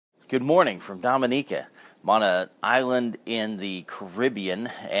Good morning from Dominica. I'm on an island in the Caribbean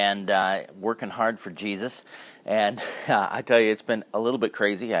and working hard for Jesus. And I tell you, it's been a little bit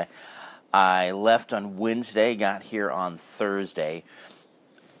crazy. I left on Wednesday, got here on Thursday.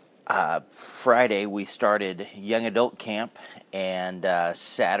 Friday we started young adult camp, and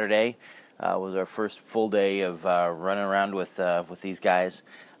Saturday was our first full day of running around with these guys.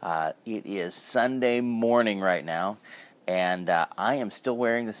 It is Sunday morning right now. And I am still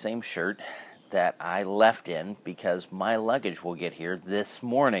wearing the same shirt that I left in because my luggage will get here this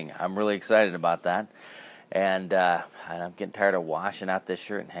morning. I'm really excited about that. And I'm getting tired of washing out this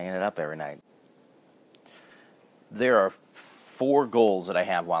shirt and hanging it up every night. There are 4 goals that I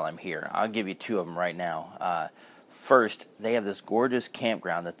have while I'm here. I'll give you 2 of them right now. First, they have this gorgeous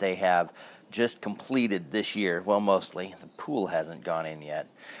campground that they have just completed this year. Well, mostly. The pool hasn't gone in yet.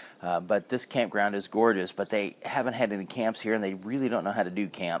 But this campground is gorgeous, but they haven't had any camps here, and they really don't know how to do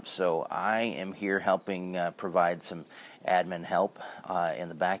camps. So I am here helping provide some admin help in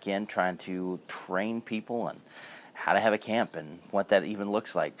the back end, trying to train people on how to have a camp and what that even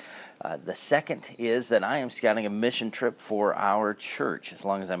looks like. The second is that I am scouting a mission trip for our church. As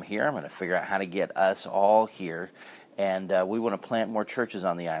long as I'm here, I'm going to figure out how to get us all here. And we want to plant more churches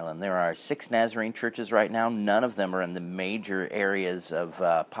on the island. There are 6 Nazarene churches right now. None of them are in the major areas of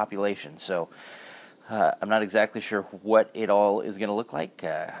population. So I'm not exactly sure what it all is going to look like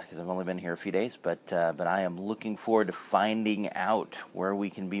because I've only been here a few days. But I am looking forward to finding out where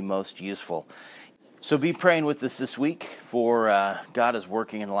we can be most useful. So be praying with us this week, for God is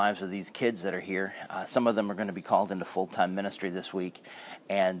working in the lives of these kids that are here. Some of them are going to be called into full-time ministry this week,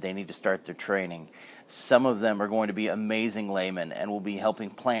 and they need to start their training. Some of them are going to be amazing laymen and will be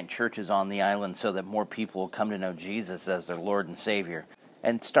helping plant churches on the island so that more people will come to know Jesus as their Lord and Savior.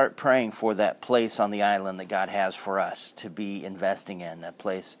 And start praying for that place on the island that God has for us to be investing in, a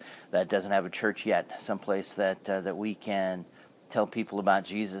place that doesn't have a church yet, some place that we can tell people about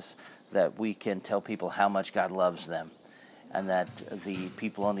Jesus, that we can tell people how much God loves them, and that the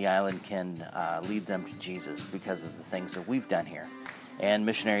people on the island can lead them to Jesus because of the things that we've done here. And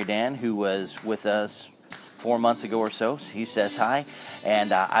Missionary Dan, who was with us 4 months ago or so, he says hi,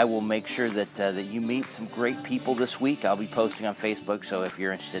 and I will make sure that you meet some great people this week. I'll be posting on Facebook, so if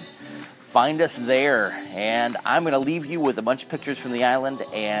you're interested, find us there. And I'm going to leave you with a bunch of pictures from the island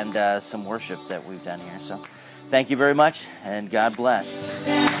and some worship that we've done here. So thank you very much, and God bless.